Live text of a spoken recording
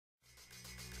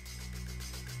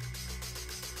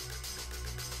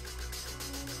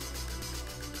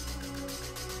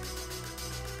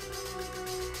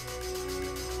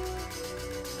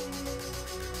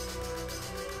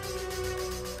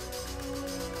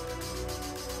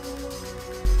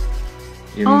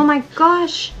Oh my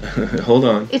gosh. Hold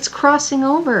on. It's crossing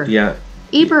over. Yeah.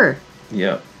 Eber.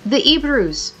 Yeah. The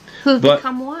Hebrews who've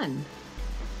become one.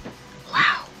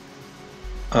 Wow.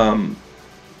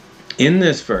 In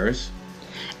this verse,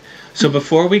 so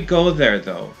before we go there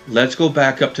though, let's go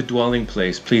back up to dwelling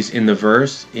place, please, in the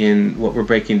verse, in what we're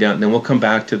breaking down, and then we'll come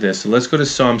back to this. So let's go to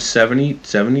Psalm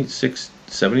 76,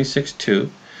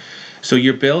 2. So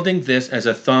you're building this as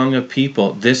a throng of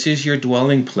people. This is your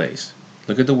dwelling place.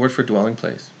 Look at the word for dwelling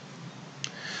place.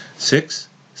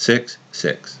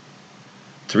 666.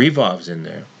 3 vavs in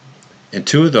there. And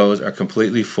 2 of those are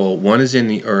completely full. 1 is in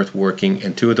the earth working,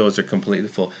 and 2 of those are completely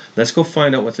full. Let's go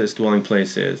find out what this dwelling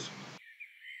place is.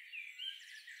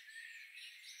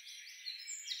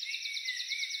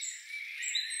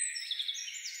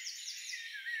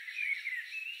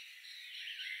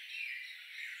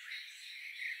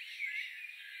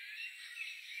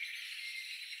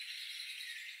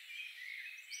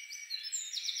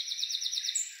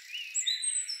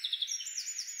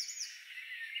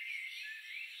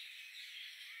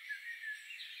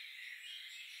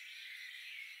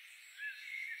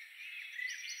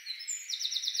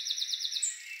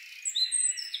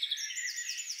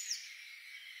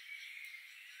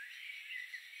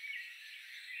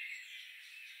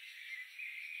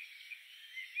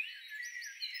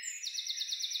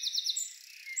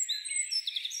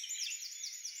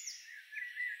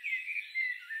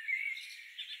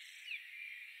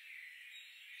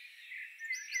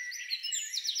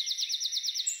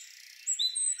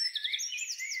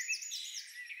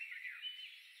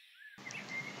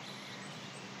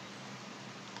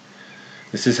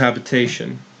 This is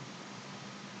habitation.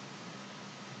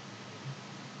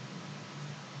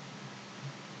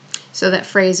 So that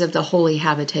phrase of the holy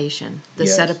habitation, the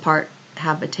Yes. set apart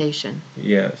habitation.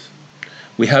 Yes.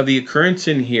 We have the occurrence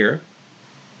in here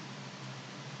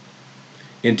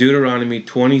in Deuteronomy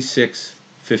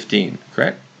 26:15,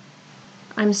 correct?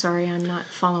 I'm sorry, I'm not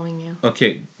following you.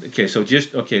 Okay, so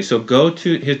go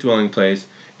to his dwelling place,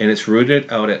 and it's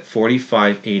rooted out at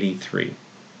 4583.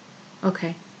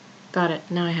 Okay. Got it.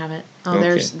 Now I have it. Oh,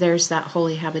 Okay. there's that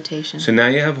holy habitation. So now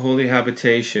you have holy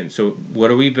habitation. So what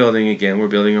are we building again? We're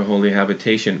building a holy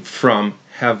habitation from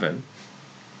heaven.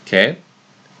 Okay?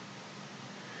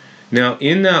 Now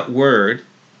in that word,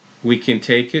 we can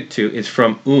take it to, it's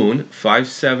from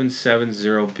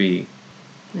 5770b.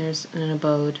 There's an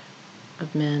abode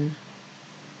of men.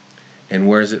 And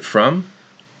where is it from?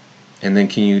 And then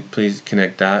can you please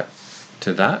connect that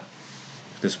to that?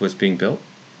 This is what's being built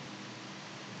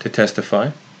to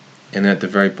testify. And at the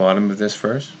very bottom of this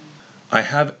verse, I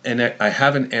have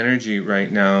an energy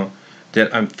right now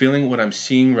that I'm feeling. What I'm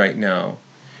seeing right now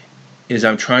is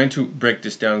I'm trying to break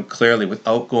this down clearly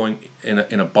without going in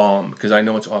a bomb, because I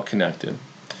know it's all connected.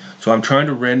 So I'm trying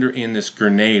to render in this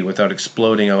grenade without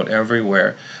exploding out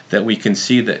everywhere, that we can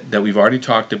see that we've already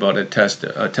talked about a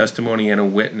testimony and a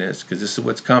witness, because this is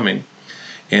what's coming,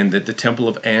 and that the Temple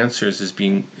of Answers is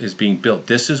being built.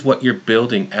 This is what you're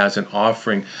building as an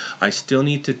offering. I still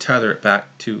need to tether it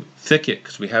back to Thicket,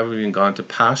 because we haven't even gone to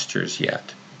pastures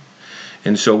yet.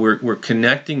 And so we're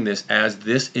connecting this as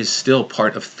this is still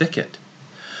part of Thicket.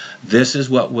 This is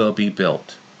what will be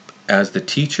built as the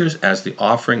teachers, as the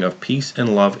offering of peace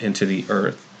and love into the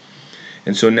earth.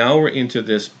 And so now we're into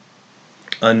this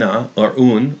ana, or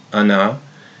ana,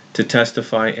 to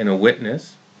testify and a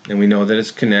witness. And we know that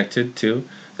it's connected to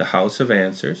the House of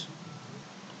Answers.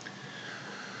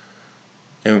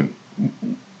 And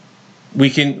we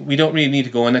don't really need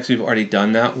to go on next. We've already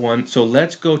done that one. So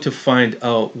let's go to find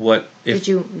out what.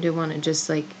 Do you want to just,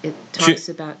 like, it talks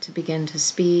about to begin to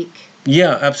speak?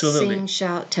 Yeah, absolutely. Sing,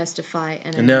 shout, testify,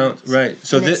 and announce. Right.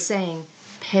 So and it's saying,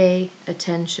 pay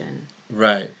attention.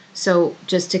 Right. So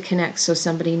just to connect, so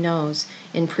somebody knows,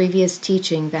 in previous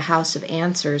teaching, the House of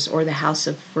Answers or the House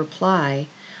of Reply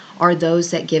are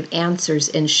those that give answers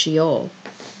in Sheol,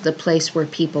 the place where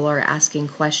people are asking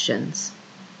questions.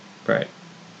 Right.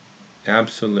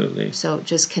 Absolutely. So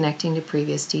just connecting to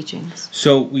previous teachings.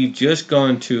 So we've just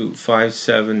gone to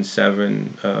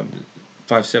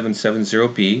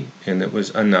 5770b, and it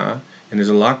was Ana, and there's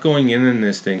a lot going in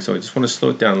this thing, so I just want to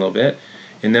slow it down a little bit.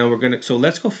 And now we're going to, so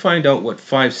let's go find out what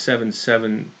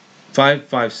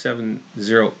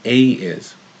 5570a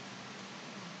is.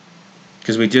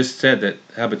 Because we just said that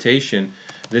habitation,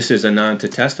 this is Anan to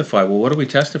testify. Well, what are we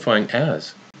testifying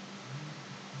as?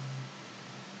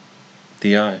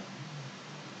 The eye.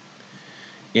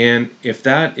 And if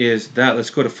that is that, let's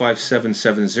go to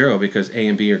 5770, because A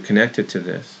and B are connected to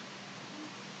this.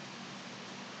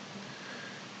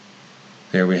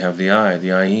 There we have the eye, the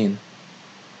ayin.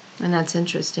 And that's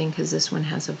interesting because this one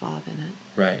has a vav in it.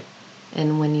 Right.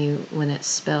 And when it's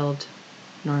spelled,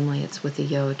 normally it's with a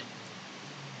yod.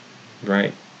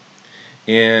 Right.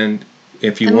 And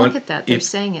if you and want, look at that. They're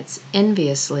saying it's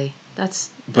enviously.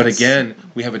 But again,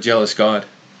 we have a jealous God.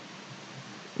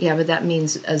 Yeah, but that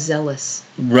means a zealous.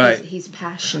 Right. He's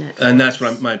passionate. And that's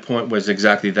what my point was,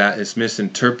 exactly that. It's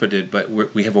misinterpreted, but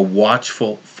we have a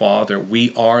watchful Father.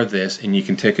 We are this, and you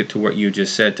can take it to what you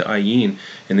just said to Ayin,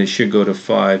 and it should go to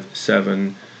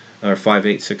 5:7 or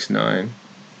 5:869.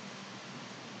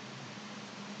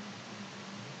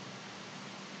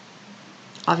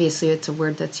 Obviously, it's a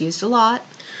word that's used a lot.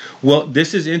 Well,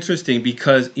 this is interesting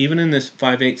because even in this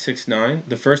 5:869,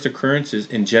 the first occurrence is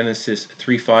in Genesis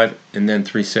 3:5 and then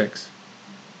 3:6,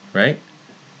 right?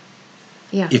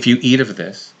 Yeah. If you eat of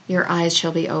this, your eyes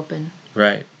shall be open.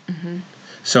 Right. Mm-hmm.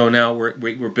 So now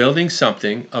we're building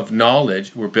something of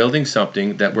knowledge. We're building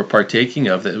something that we're partaking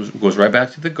of that goes right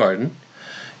back to the garden.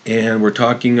 And we're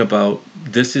talking about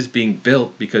this is being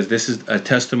built because this is a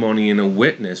testimony and a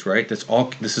witness, right? This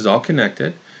is all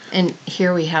connected. And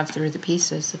here we have through the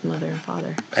pieces of mother and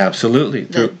father. Absolutely.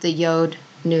 The yod,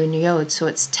 nun, yod. So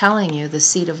it's telling you the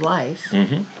seed of life,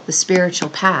 the spiritual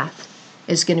path,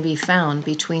 is going to be found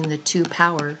between the two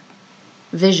power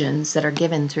visions that are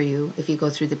given through you if you go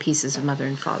through the pieces of mother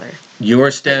and father.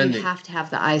 You're standing. But you have to have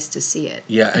the eyes to see it.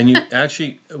 Yeah, and you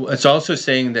actually, it's also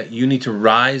saying that you need to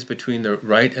rise between the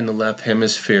right and the left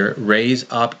hemisphere, raise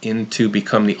up into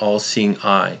become the all-seeing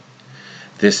eye.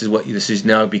 This is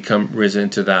now become risen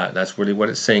to that. That's really what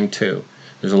it's saying too.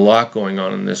 There's a lot going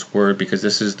on in this word because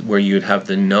this is where you'd have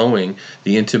the knowing,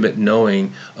 the intimate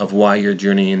knowing of why you're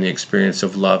journeying the experience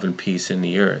of love and peace in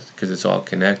the earth, because it's all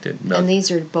connected. And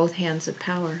these are both hands of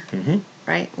power,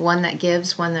 right? One that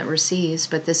gives, one that receives,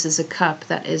 but this is a cup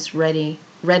that is ready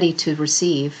to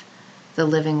receive the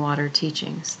living water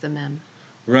teachings, the mem.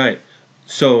 Right.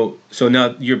 So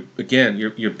now you're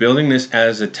building this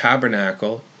as a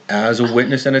tabernacle, as a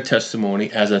witness and a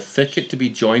testimony, as a thicket to be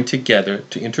joined together,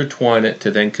 to intertwine it, to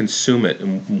then consume it.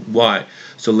 And why?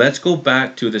 So let's go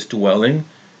back to this dwelling.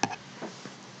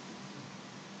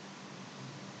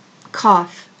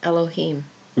 Koth Elohim.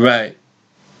 Right.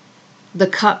 The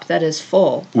cup that is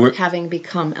full, having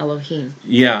become Elohim.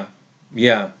 Yeah.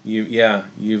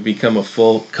 You've become a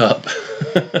full cup.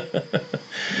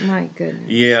 My goodness.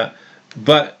 Yeah.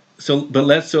 And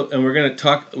we're going to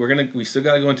talk, we still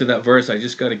got to go into that verse. I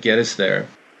just got to get us there.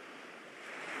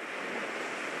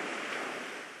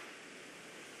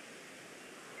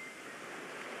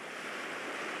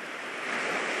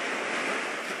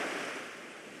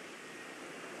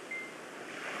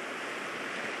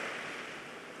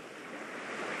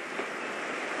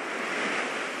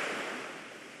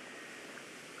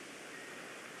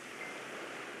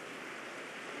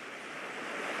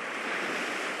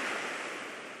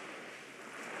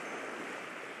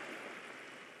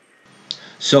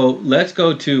 So let's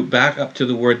go back up to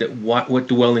the word that what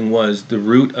dwelling was, the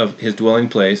root of his dwelling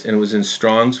place, and it was in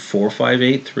Strong's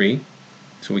 4583.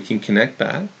 So we can connect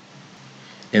that.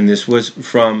 And this was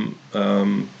from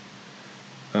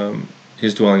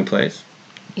his dwelling place.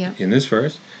 Yeah. In this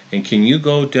verse. And can you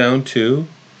go down to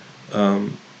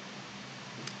the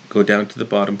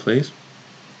bottom, please?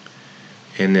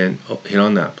 And then hit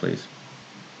on that, please.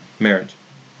 Marriage.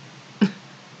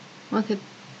 Okay.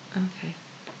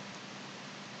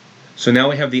 So now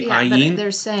we have the ayin. But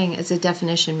they're saying as a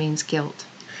definition means guilt.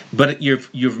 But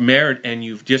you've married and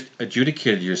you've just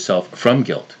adjudicated yourself from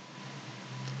guilt.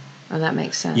 Oh, that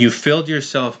makes sense. You filled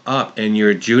yourself up and you're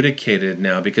adjudicated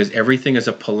now because everything is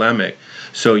a polemic.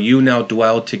 So you now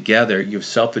dwell together. You've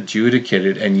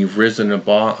self-adjudicated and you've risen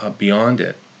beyond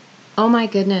it. Oh my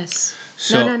goodness.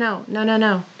 So,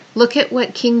 No. Look at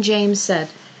what King James said.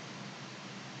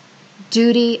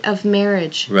 Duty of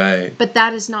marriage. Right. But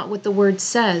that is not what the word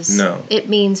says. No. It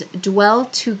means dwell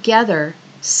together,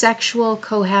 sexual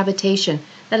cohabitation.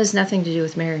 That has nothing to do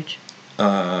with marriage.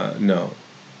 No.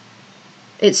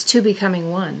 It's two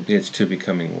becoming one. It's two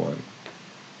becoming one.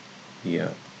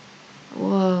 Yeah.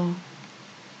 Whoa.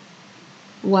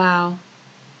 Wow.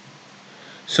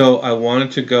 So I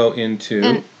wanted to go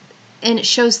into... And it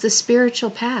shows the spiritual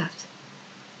path.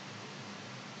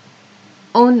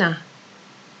 Ona.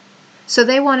 So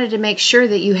they wanted to make sure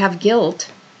that you have guilt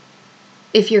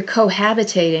if you're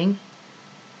cohabitating.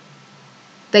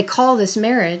 They call this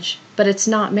marriage, but it's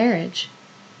not marriage.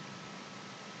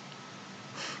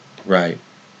 Right.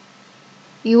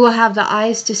 You will have the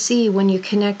eyes to see when you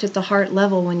connect at the heart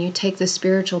level, when you take the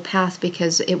spiritual path,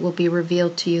 because it will be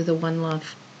revealed to you the one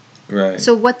love. Right.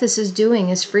 So what this is doing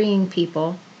is freeing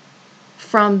people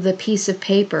from the piece of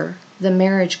paper, the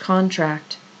marriage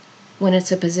contract, when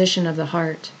it's a position of the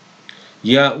heart.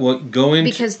 Yeah, well, go into...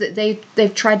 Because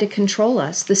they've tried to control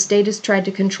us. The state has tried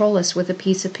to control us with a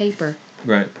piece of paper.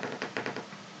 Right.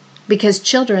 Because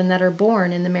children that are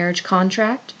born in the marriage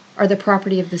contract are the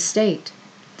property of the state.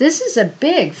 This is a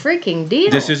big freaking deal.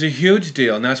 This is a huge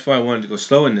deal, and that's why I wanted to go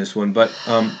slow in this one. But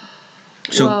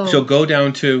so go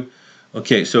down to...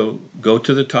 Okay, so go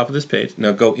to the top of this page.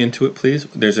 Now go into it, please.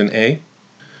 There's an A.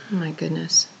 Oh my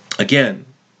goodness. Again,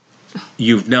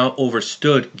 you've now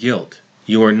overstood guilt.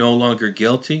 You are no longer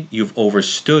guilty. You've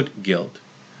overstood guilt.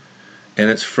 And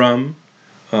it's from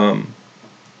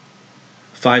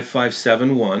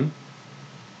 5571.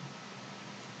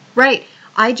 Right.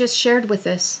 I just shared with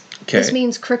this. Okay. This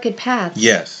means crooked paths.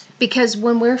 Yes. Because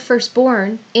when we're first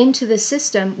born into the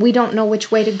system, we don't know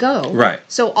which way to go. Right.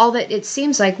 So all that it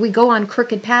seems like we go on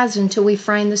crooked paths until we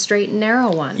find the straight and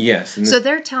narrow one. Yes. So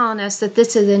they're telling us that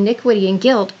this is iniquity and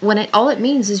guilt when all it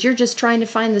means is you're just trying to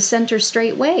find the center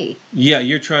straight way. Yeah,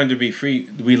 you're trying to be free.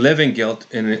 We live in guilt,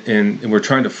 and we're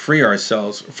trying to free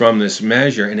ourselves from this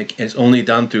measure, and it's only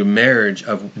done through marriage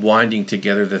of winding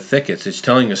together the thickets. It's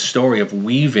telling a story of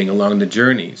weaving along the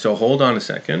journey. So hold on a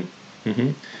second.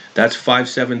 That's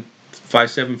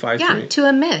 5753. Yeah, to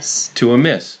a miss. To a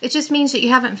miss. It just means that you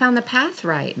haven't found the path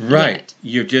right. Right.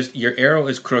 Your arrow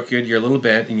is crooked, you're a little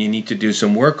bent, and you need to do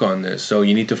some work on this. So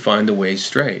you need to find the way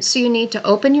straight. So you need to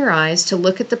open your eyes to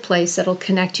look at the place that'll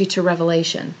connect you to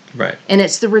revelation. Right. And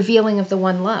it's the revealing of the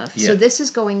one love. Yeah. So this is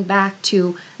going back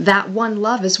to that one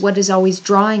love is what is always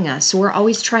drawing us. So we're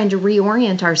always trying to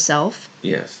reorient ourselves.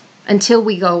 Yes. Until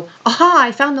we go, aha,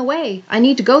 I found the way. I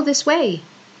need to go this way.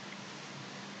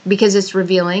 Because it's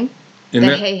revealing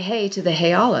the hey to the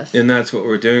hey Aleph. And that's what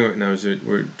we're doing right now, is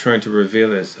we're trying to reveal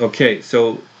this. Okay,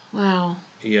 so... Wow.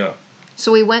 Yeah.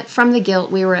 So we went from the guilt,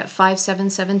 we were at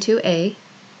 5772A.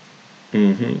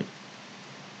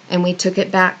 And we took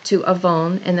it back to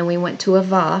Avon, and then we went to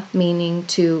Ava, meaning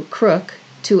to crook,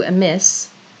 to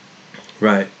amiss.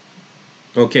 Right.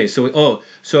 Okay, so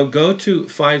so go to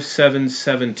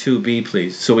 5772B,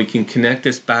 please, so we can connect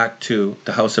this back to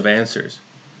the House of Answers.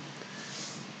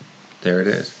 There it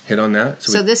is. Hit on that.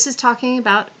 So this is talking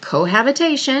about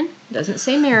cohabitation. Doesn't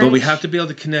say marriage. But we have to be able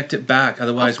to connect it back.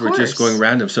 Otherwise, we're just going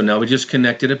random. So now we just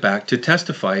connected it back to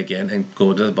testify again and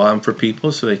go to the bottom for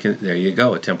people so they can... There you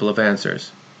go. A Temple of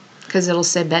Answers. Because it'll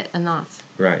say Bet Anoth.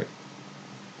 Right.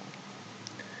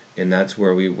 And that's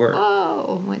where we were.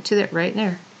 Oh, went to that right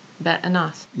there. Bet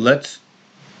Anoth.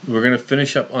 We're going to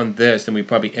finish up on this, and we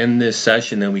probably end this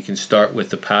session, then we can start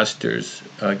with the pastors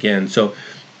again. So...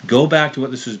 Go back to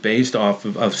what this was based off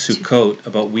of Sukkot,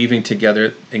 about weaving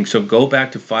together. And so go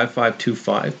back to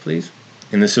 5525, please.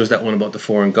 And this was that one about the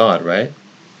foreign god, right?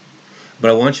 But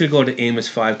I want you to go to Amos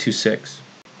 526.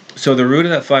 So the root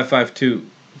of that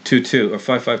 5522 or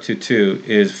 5522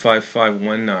 is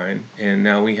 5519. And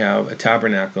now we have a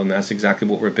tabernacle, and that's exactly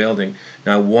what we're building.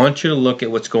 Now I want you to look at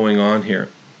what's going on here.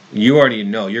 You already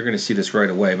know. You're going to see this right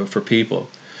away. But for people.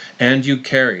 And you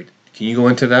carried. Can you go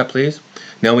into that, please?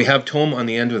 Now we have tome on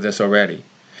the end of this already,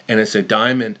 and it's a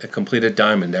diamond, a completed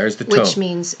diamond. There's the tome. Which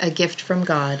means a gift from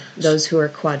God, those who are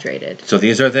quadrated. So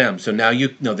these are them. So now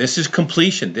this is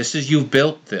completion. This is, you've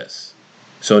built this.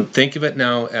 So think of it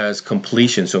now as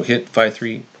completion. So hit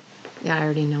 53. Yeah, I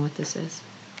already know what this is.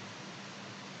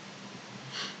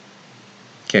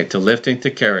 Okay, to lifting, to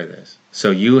carry this.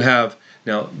 So you have,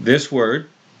 now this word.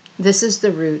 This is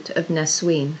the root of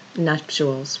Nesuin,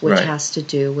 nuptials, which has to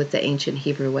do with the ancient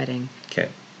Hebrew wedding. Okay.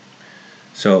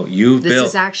 So you've built... This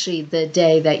is actually the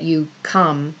day that you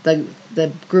come,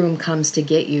 the groom comes to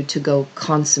get you to go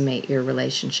consummate your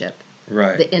relationship.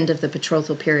 Right. The end of the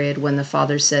betrothal period, when the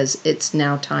father says, it's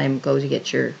now time, go to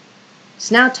get your...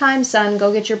 It's now time, son,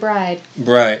 go get your bride.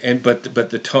 Right, and but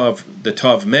the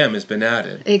Tov Mem has been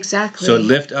added. Exactly. So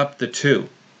lift up the two.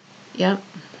 Yep.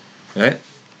 Right?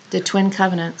 The twin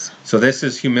covenants. So this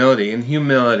is humility. In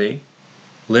humility,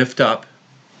 lift up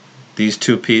these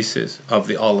two pieces of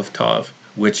the Aleph Tav,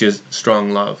 which is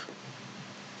strong love.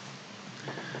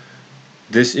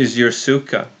 This is your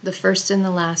sukkah. The first and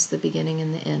the last, the beginning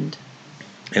and the end.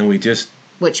 And we just...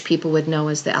 Which people would know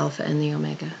as the Alpha and the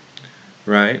Omega.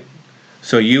 Right.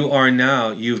 So you are now,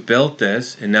 you've built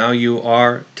this, and now you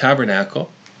are tabernacle.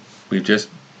 We've just...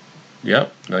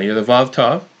 Yep. Now you're the Vav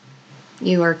Tav.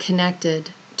 You are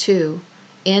connected to,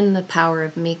 in the power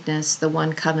of meekness, the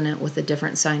one covenant with a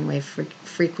different sine wave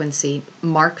frequency,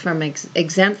 marked from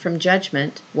exempt from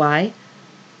judgment. Why?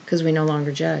 Because we no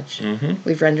longer judge.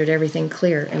 We've rendered everything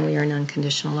clear, and we are in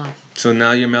unconditional love. So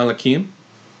now you're Malachim?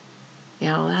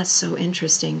 Yeah, well, that's so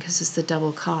interesting because it's the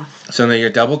double cough. So now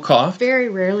you're double coughed. Very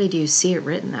rarely do you see it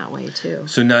written that way, too.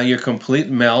 So now your complete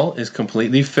mel is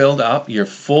completely filled up. You're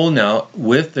full now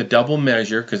with the double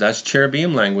measure, because that's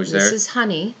cherubim language there. This is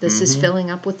honey. This is filling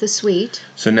up with the sweet.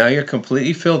 So now you're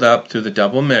completely filled up through the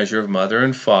double measure of mother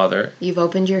and father. You've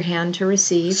opened your hand to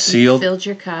receive. Sealed. You've filled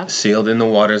your cup. Sealed in the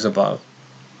waters above.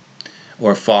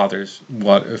 Or fathers.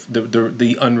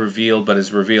 The unrevealed but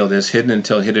is revealed, is hidden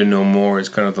until hidden no more, is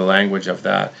kind of the language of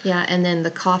that. Yeah, and then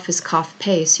the cough is cough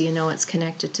pay, so you know it's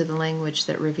connected to the language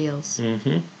that reveals.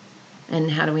 And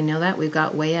how do we know that? We've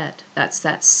got wayet. That's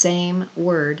that same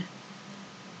word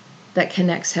that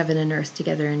connects heaven and earth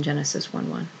together in Genesis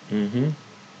 1:1.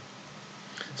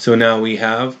 So now we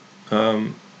have,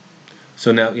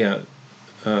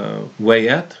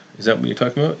 wayet. Is that what you're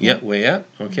talking about? Yeah, wayet.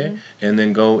 Okay. And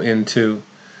then go into,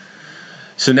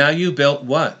 so now you built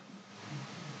what?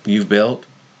 You've built?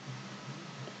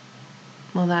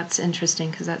 Well, that's interesting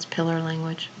because that's pillar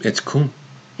language. It's kun.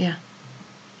 Yeah.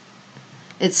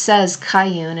 It says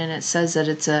Kayun, and it says that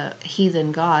it's a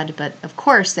heathen god, but of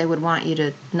course they would want you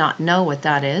to not know what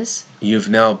that is. You've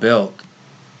now built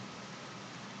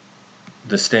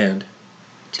the stand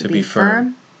to be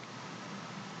firm.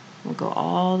 We'll go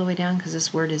all the way down because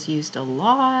this word is used a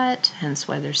lot, hence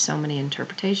why there's so many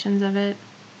interpretations of it.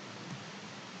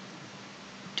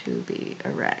 To be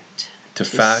erect. To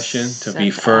fashion, to be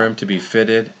set firm, up. to be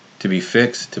fitted, to be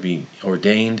fixed, to be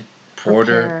ordained, Prepare.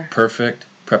 order, perfect,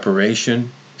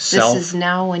 preparation, self. This is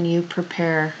now when you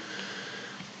prepare.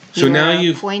 So You now are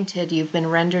you've appointed, you've been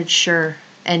rendered sure,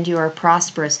 and you are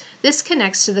prosperous. This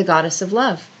connects to the goddess of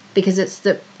love because it's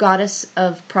the goddess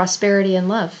of prosperity and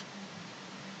love.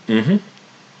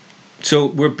 So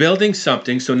we're building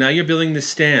something. So now you're building the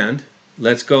stand.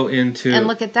 Let's go into. And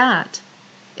look at that.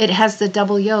 It has the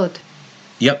double yod,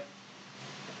 Yep.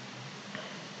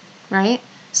 right?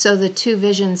 So the two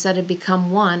visions that have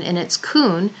become one, and it's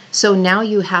kun. So now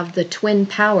you have the twin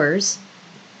powers,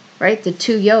 right? The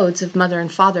two yods of mother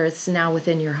and father. It's now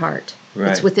within your heart.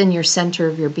 Right. It's within your center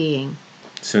of your being.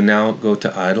 So now go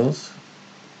to idols.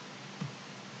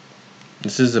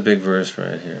 This is a big verse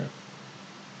right here.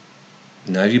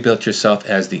 Now you built yourself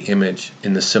as the image,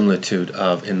 in the similitude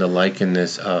of, in the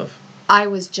likeness of. I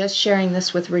was just sharing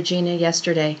this with Regina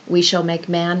yesterday. We shall make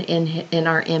man in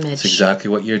our image. That's exactly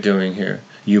what you're doing here.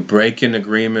 You break in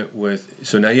agreement with,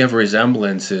 so now you have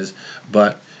resemblances,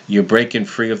 but you're breaking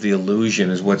free of the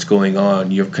illusion is what's going on.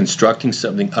 You're constructing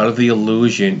something out of the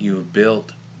illusion. You've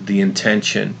built the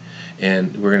intention.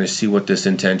 And we're going to see what this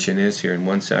intention is here in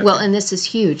 1 second. Well, and this is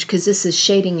huge because this is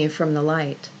shading you from the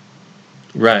light.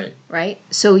 Right. Right?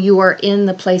 So you are in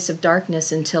the place of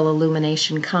darkness until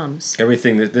illumination comes.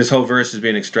 Everything, this whole verse is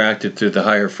being extracted through the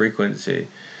higher frequency.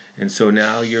 And so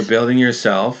now you're building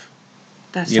yourself.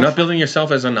 You're not building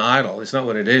yourself as an idol. It's not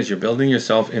what it is. You're building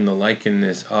yourself in the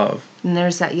likeness of. And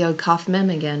there's that Yod Kaf Mem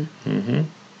again.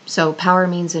 So power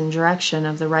means in direction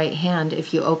of the right hand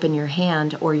if you open your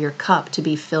hand or your cup to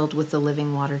be filled with the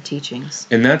living water teachings.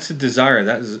 And that's the desire.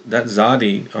 That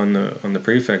Zadi on the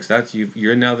prefix. That's you.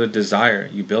 You're now the desire.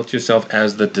 You built yourself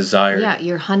as the desire. Yeah,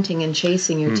 you're hunting and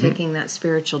chasing. You're taking that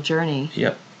spiritual journey.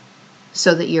 Yep.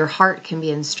 So that your heart can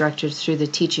be instructed through the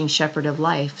teaching shepherd of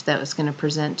life that was going to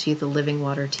present to you the living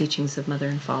water teachings of mother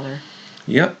and father.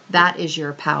 Yep. That is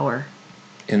your power.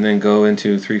 And then go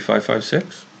into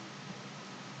 3556.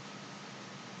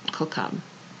 Kokab.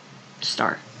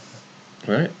 Star.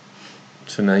 Right.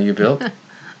 So now you built.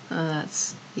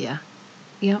 That's, yeah.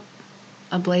 Yep.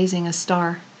 A blazing a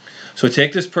star. So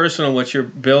take this personal, what you're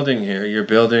building here. You're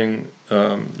building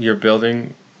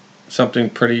something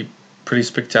pretty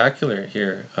spectacular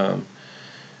here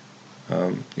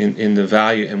in the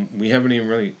value, and we haven't even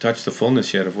really touched the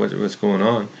fullness yet of what's going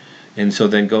on. And so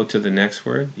then go to the next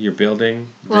word. You're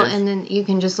building. Well, and then you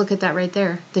can just look at that right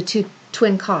there. The two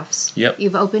twin coughs. Yep.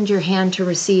 You've opened your hand to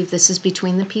receive. This is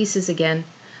between the pieces again.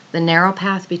 The narrow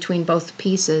path between both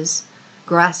pieces,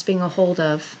 grasping a hold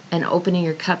of and opening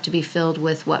your cup to be filled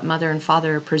with what mother and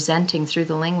father are presenting through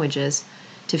the languages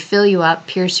to fill you up,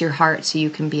 pierce your heart so you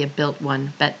can be a built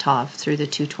one, Bet Tov, through the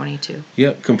 222.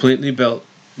 Yep, completely built.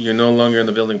 You're no longer in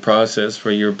the building process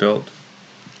where you're built.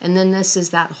 And then this is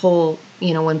that whole,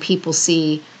 when people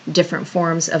see different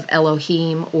forms of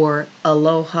Elohim or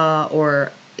Aloha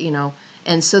or,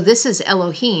 and so this is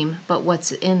Elohim, but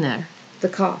what's in there? The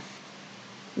Kaf.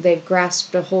 They've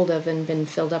grasped a hold of and been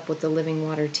filled up with the living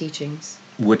water teachings.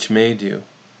 Which made you.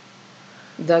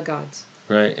 The gods.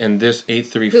 Right, and this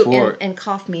 834... And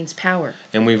Kaf means power.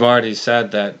 And we've already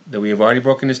said that we have already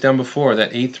broken this down before,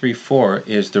 that 834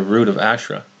 is the root of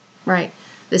Ashra. Right.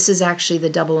 This is actually the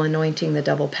double anointing, the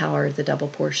double power, the double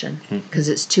portion, because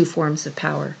it's two forms of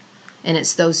power. And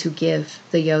it's those who give.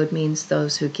 The yod means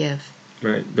those who give.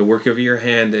 Right. The work of your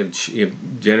hand,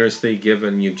 you've generously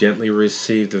given, you've gently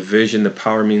received. The vision, the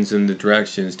power, means, and the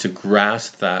directions to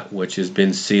grasp that which has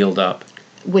been sealed up.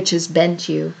 Which has bent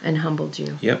you and humbled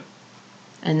you. Yep.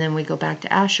 And then we go back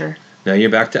to Asher. Now you're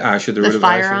back to Asher, the root of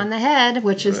fire Asher. on the head,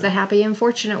 which is the happy and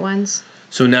fortunate ones.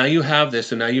 So now you have this,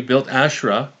 so now you built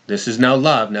Asherah. This is now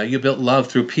love. Now you built love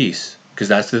through peace. Because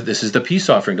this is the peace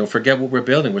offering. Don't forget what we're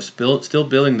building. We're still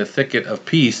building the thicket of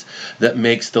peace that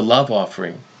makes the love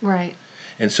offering. Right.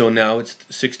 And so now it's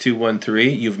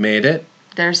 6213. You've made it.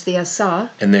 There's the Asah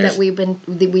and that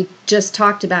we just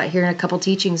talked about here in a couple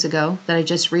teachings ago that I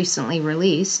just recently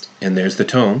released. And there's the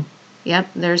tone. Yep.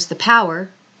 There's the power,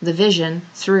 the vision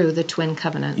through the twin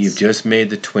covenants. You've just made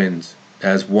the twins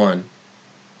as one.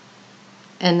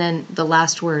 And then the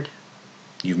last word.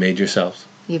 You've made yourselves.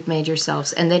 You've made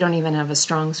yourselves. And they don't even have a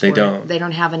strong sword. They don't. They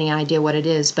don't have any idea what it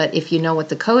is. But if you know what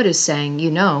the code is saying, you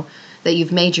know that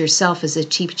you've made yourself as a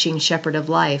teaching shepherd of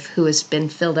life who has been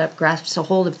filled up, grasps a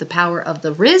hold of the power of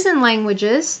the risen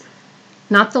languages,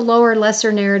 not the lower,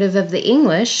 lesser narrative of the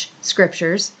English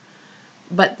scriptures,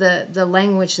 but the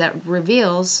language that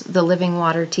reveals the living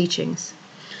water teachings.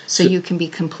 So you can be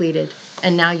completed.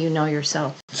 And now you know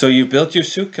yourself. So you built your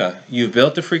sukkah. You've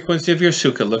built the frequency of your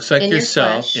sukkah. Looks like in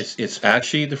yourself. It's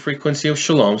actually the frequency of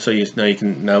shalom. So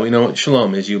now we know what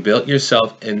shalom is. You built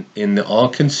yourself in the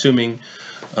all-consuming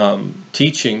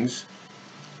teachings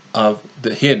of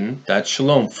the hidden. That's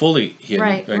shalom, fully hidden.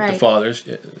 Right. The Father's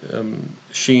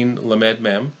Sheen Lamed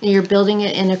Mem. You're building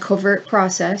it in a covert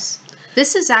process.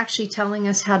 This is actually telling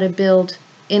us how to build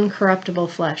incorruptible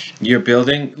flesh. You're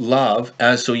building love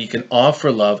so you can offer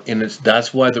love, and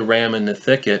that's why the ram in the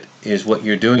thicket is what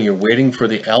you're doing. You're waiting for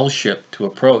the L ship to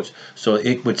approach so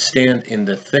it would stand in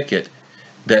the thicket,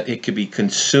 that it could be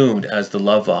consumed as the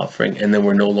love offering, and then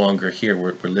we're no longer here.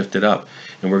 We're lifted up,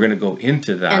 and we're going to go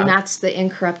into that. And that's the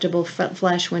incorruptible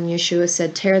flesh when Yeshua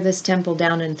said, tear this temple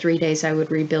down in 3 days, I would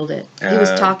rebuild it. He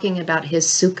was talking about his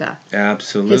sukkah.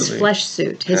 Absolutely. His flesh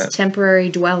suit, his temporary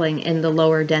dwelling in the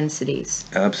lower densities.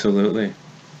 Absolutely.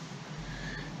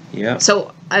 Yeah.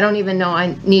 So I don't even know,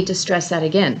 I need to stress that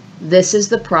again. This is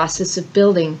the process of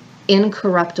building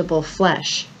incorruptible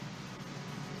flesh.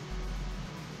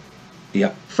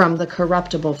 Yep. From the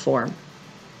corruptible form.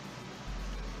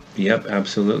 Yep,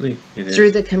 absolutely. It is.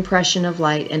 Through the compression of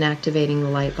light and activating the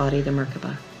light body, the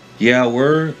Merkabah. Yeah,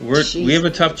 we have a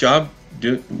tough job.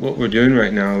 What we're doing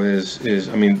right now is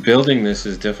I mean, building this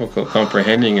is difficult.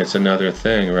 Comprehending it's another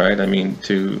thing, right? I mean,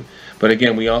 but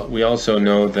again, we also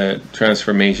know that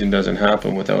transformation doesn't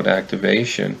happen without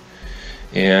activation,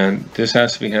 and this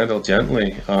has to be handled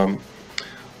gently.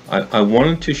 I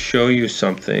wanted to show you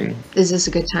something. Is this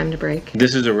a good time to break?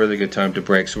 This is a really good time to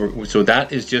break. So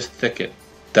that is just thicket.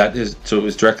 So it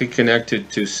was directly connected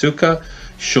to sukkah,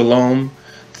 shalom,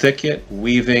 thicket,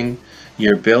 weaving.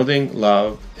 You're building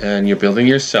love, and you're building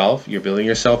yourself. You're building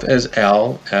yourself as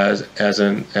El, as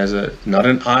a not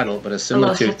an idol, but a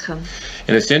similitude.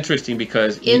 And it's interesting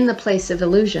because in the place of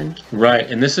illusion. Right,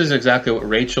 and this is exactly what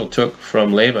Rachel took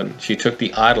from Laban. She took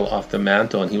the idol off the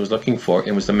mantle, and he was looking for.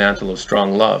 It was the mantle of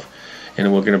strong love,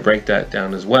 and we're going to break that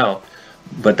down as well.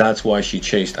 But that's why she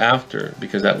chased after,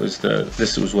 because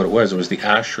this was what it was. It was the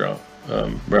Asherah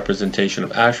representation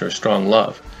of Asherah, strong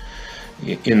love,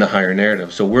 in the higher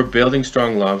narrative. So we're building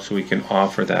strong love so we can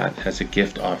offer that as a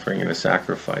gift offering and a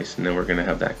sacrifice, and then we're going to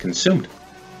have that consumed.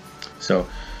 So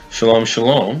shalom,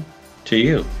 shalom to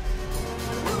you.